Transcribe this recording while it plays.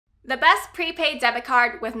the best prepaid debit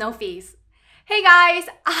card with no fees. Hey guys,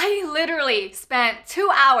 I literally spent 2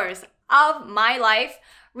 hours of my life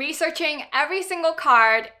researching every single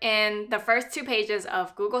card in the first 2 pages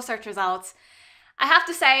of Google search results. I have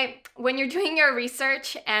to say, when you're doing your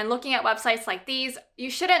research and looking at websites like these, you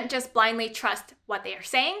shouldn't just blindly trust what they are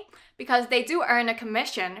saying because they do earn a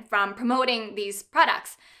commission from promoting these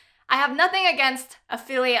products. I have nothing against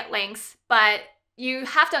affiliate links, but you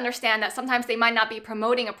have to understand that sometimes they might not be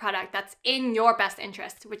promoting a product that's in your best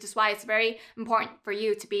interest, which is why it's very important for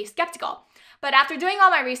you to be skeptical. But after doing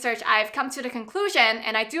all my research, I've come to the conclusion,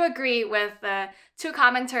 and I do agree with the 2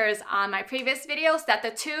 commenters on my previous videos, that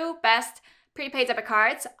the 2 best prepaid debit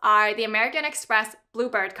cards are the American Express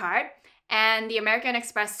Bluebird card and the American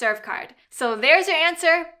Express Serve card. So there's your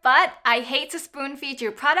answer, but I hate to spoon feed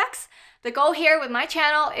you products. The goal here with my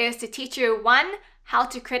channel is to teach you 1, how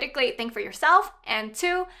to critically think for yourself, and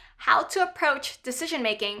 2, how to approach decision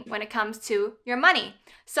making when it comes to your money.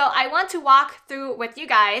 So I want to walk through with you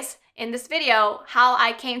guys in this video how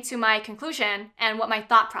I came to my conclusion and what my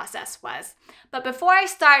thought process was. But before I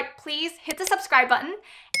start, please hit the subscribe button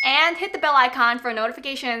and hit the bell icon for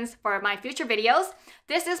notifications for my future videos.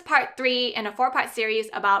 This is part 3 in a 4-part series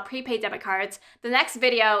about prepaid debit cards. The next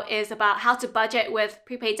video is about how to budget with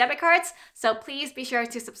prepaid debit cards, so please be sure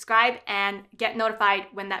to subscribe and get notified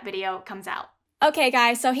when that video comes out. Okay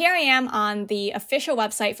guys, so here I am on the official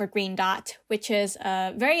website for Green Dot, which is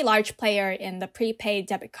a very large player in the prepaid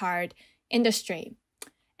debit card industry.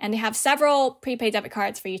 And they have several prepaid debit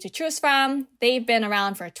cards for you to choose from. They've been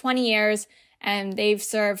around for 20 years and they've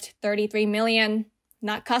served 33 million,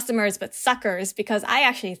 not customers, but suckers, because I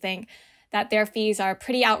actually think that their fees are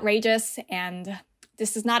pretty outrageous and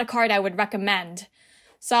this is not a card I would recommend.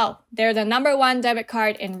 So they're the #1 debit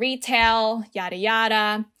card in retail, yada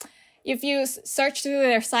yada. If you search through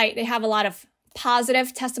their site, they have a lot of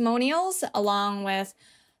positive testimonials along with,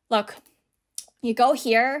 look, you go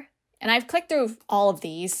here, and I've clicked through all of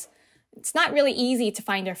these. It's not really easy to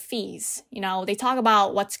find their fees. You know, they talk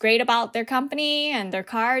about what's great about their company and their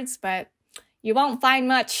cards, but you won't find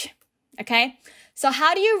much, okay? So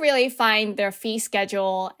how do you really find their fee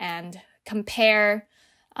schedule and compare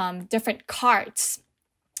different cards?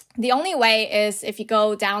 The only way is if you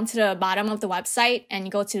go down to the bottom of the website and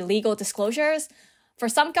you go to legal disclosures. For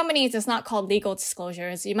some companies, it's not called legal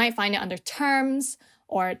disclosures. You might find it under terms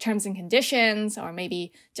or terms and conditions or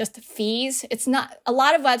maybe just fees. It's not, a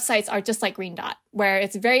lot of websites are just like Green Dot, where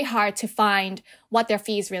it's very hard to find what their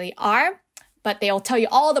fees really are, but they'll tell you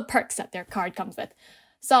all the perks that their card comes with.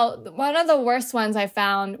 So one of the worst ones I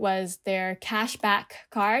found was their cashback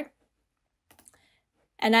card.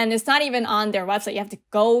 And then it's not even on their website. You have to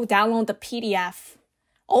go download the PDF,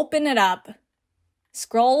 open it up,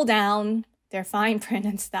 scroll down their fine print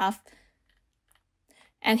and stuff.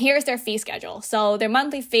 And here's their fee schedule. So their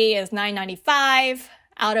monthly fee is $9.95,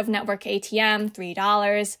 out-of-network ATM,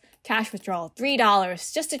 $3, cash withdrawal,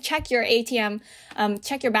 $3, just to check your ATM,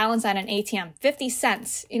 check your balance at an ATM, 50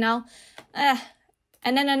 cents, you know?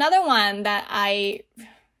 And then another one that I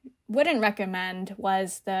wouldn't recommend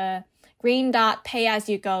was the Green Dot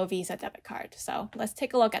pay-as-you-go Visa debit card. So let's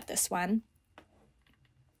take a look at this one.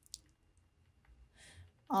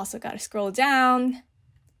 Also got to scroll down.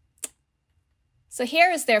 So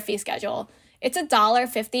here is their fee schedule. It's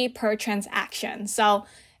 $1.50 per transaction. So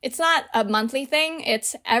it's not a monthly thing.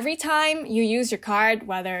 It's every time you use your card,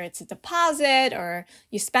 whether it's a deposit or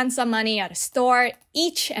you spend some money at a store,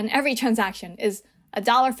 each and every transaction is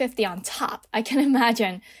 $1.50 on top. I can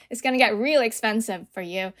imagine it's going to get really expensive for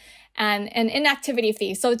you. And an inactivity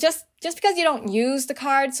fee. So just because you don't use the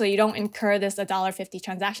card, so you don't incur this $1.50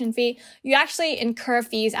 transaction fee, you actually incur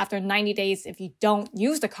fees after 90 days if you don't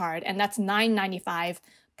use the card, and that's $9.95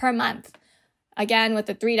 per month. Again, with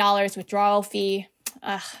the $3 withdrawal fee,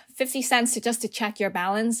 50 cents just to check your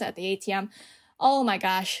balance at the ATM. Oh my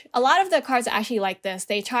gosh. A lot of the cards are actually like this.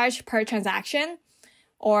 They charge per transaction,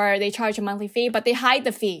 or they charge a monthly fee, but they hide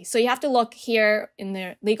the fee. So you have to look here in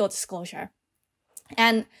the legal disclosure.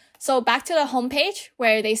 And so back to the homepage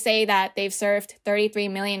where they say that they've served 33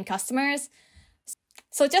 million customers.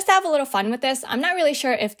 So just to have a little fun with this, I'm not really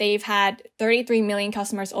sure if they've had 33 million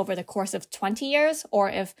customers over the course of 20 years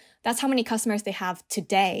or if that's how many customers they have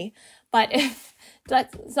today. But if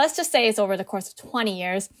let's just say it's over the course of 20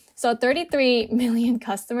 years. So 33 million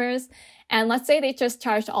customers. And let's say they just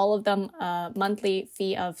charged all of them a monthly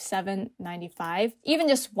fee of $7.95, even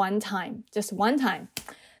just one time.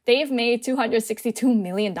 They've made $262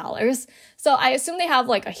 million. So I assume they have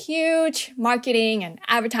like a huge marketing and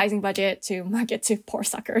advertising budget to market to poor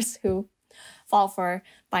suckers who fall for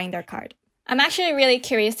buying their card. I'm actually really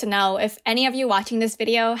curious to know if any of you watching this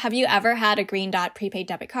video, have you ever had a Green Dot prepaid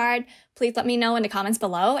debit card? Please let me know in the comments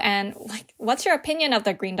below. And what's your opinion of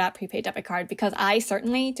the Green Dot prepaid debit card? Because I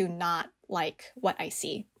certainly do not like what I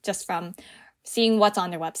see just from seeing what's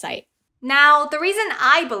on their website. Now, the reason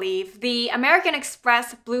I believe the American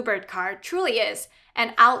Express Bluebird card truly is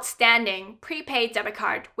an outstanding prepaid debit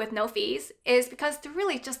card with no fees is because there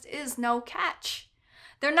really just is no catch.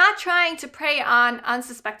 They're not trying to prey on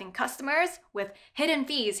unsuspecting customers with hidden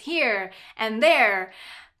fees here and there.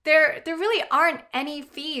 There really aren't any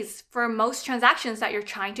fees for most transactions that you're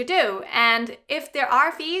trying to do. And if there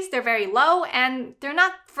are fees, they're very low and they're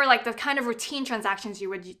not for like the kind of routine transactions you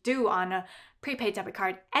would do on a prepaid debit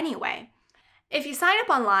card anyway. If you sign up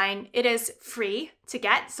online, it is free to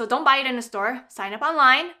get, so don't buy it in a store, sign up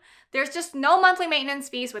online. There's just no monthly maintenance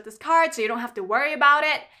fees with this card, so you don't have to worry about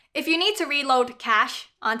it. If you need to reload cash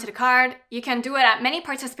onto the card, you can do it at many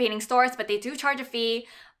participating stores, but they do charge a fee.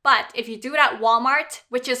 But if you do it at Walmart,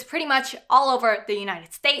 which is pretty much all over the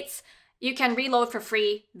United States, you can reload for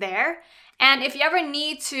free there. And if you ever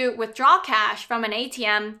need to withdraw cash from an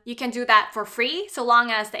ATM, you can do that for free so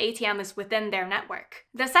long as the ATM is within their network.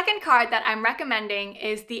 The second card that I'm recommending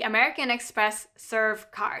is the American Express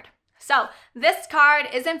Serve card. So this card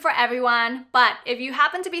isn't for everyone, but if you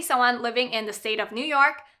happen to be someone living in the state of New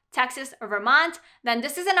York, Texas, or Vermont, then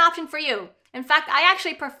this is an option for you. In fact, I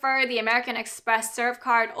actually prefer the American Express Serve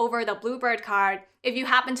card over the Bluebird card if you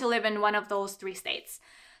happen to live in one of those 3 states.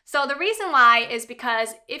 So the reason why is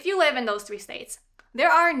because if you live in those 3 states,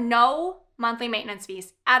 there are no monthly maintenance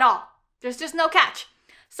fees at all. There's just no catch.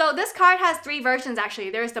 So this card has 3 versions actually.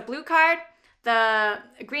 There's the blue card, the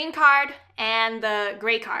green card, and the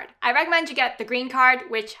gray card. I recommend you get the green card,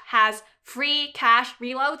 which has free cash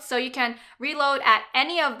reload, so you can reload at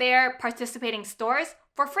any of their participating stores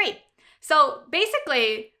for free. So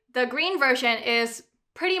basically, the green version is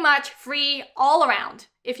pretty much free all around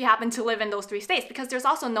if you happen to live in those 3 states, because there's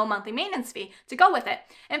also no monthly maintenance fee to go with it.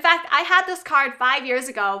 In fact, I had this card 5 years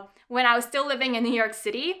ago when I was still living in New York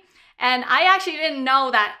City, and I actually didn't know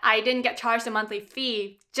that I didn't get charged a monthly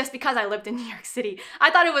fee just because I lived in New York City. I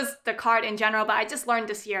thought it was the card in general, but I just learned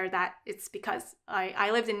this year that it's because I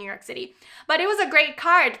lived in New York City. But it was a great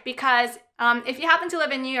card because if you happen to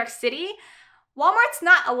live in New York City, Walmart's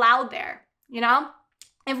not allowed there, you know?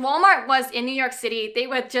 If Walmart was in New York City, they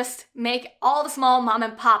would just make all the small mom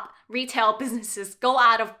and pop retail businesses go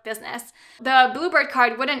out of business. The Bluebird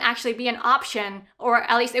card wouldn't actually be an option, or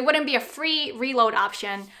at least it wouldn't be a free reload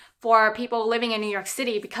option for people living in New York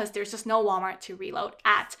City because there's just no Walmart to reload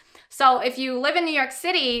at. So if you live in New York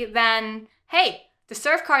City, then hey, the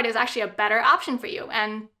Serve card is actually a better option for you,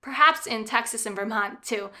 and perhaps in Texas and Vermont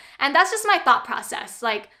too. And that's just my thought process.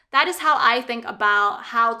 Like, that is how I think about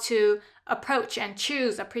how to approach and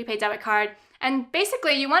choose a prepaid debit card. And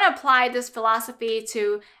basically, you want to apply this philosophy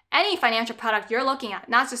to any financial product you're looking at,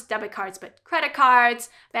 not just debit cards, but credit cards,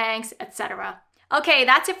 banks, etc. Okay,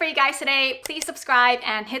 that's it for you guys today. Please subscribe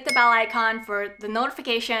and hit the bell icon for the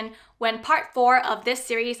notification when part 4 of this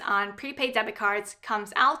series on prepaid debit cards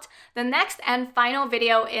comes out. The next and final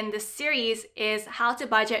video in this series is how to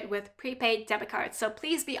budget with prepaid debit cards, so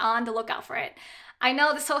please be on the lookout for it. I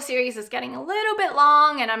know this whole series is getting a little bit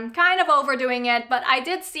long and I'm kind of overdoing it, but I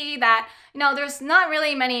did see that, you know, there's not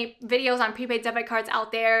really many videos on prepaid debit cards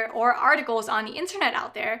out there or articles on the internet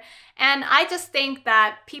out there. And I just think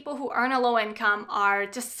that people who earn a low income are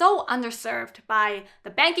just so underserved by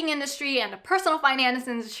the banking industry and the personal finance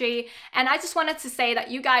industry. And I just wanted to say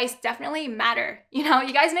that you guys definitely matter. You know,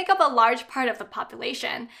 you guys make up a large part of the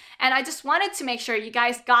population. And I just wanted to make sure you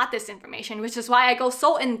guys got this information, which is why I go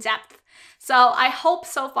so in depth. So I hope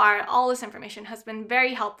so far all this information has been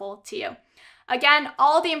very helpful to you. Again,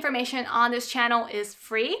 all the information on this channel is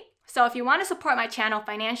free. So if you want to support my channel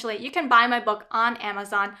financially, you can buy my book on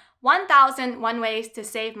Amazon, 1001 Ways to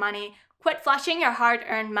Save Money, Quit Flushing Your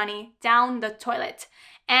Hard-Earned Money Down the Toilet.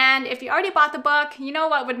 And if you already bought the book, you know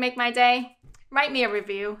what would make my day? Write me a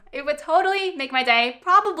review. It would totally make my day,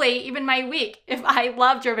 probably even my week, if I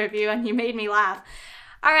loved your review and you made me laugh.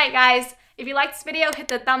 All right, guys. If you liked this video, hit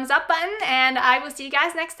the thumbs up button, and I will see you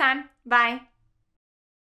guys next time. Bye.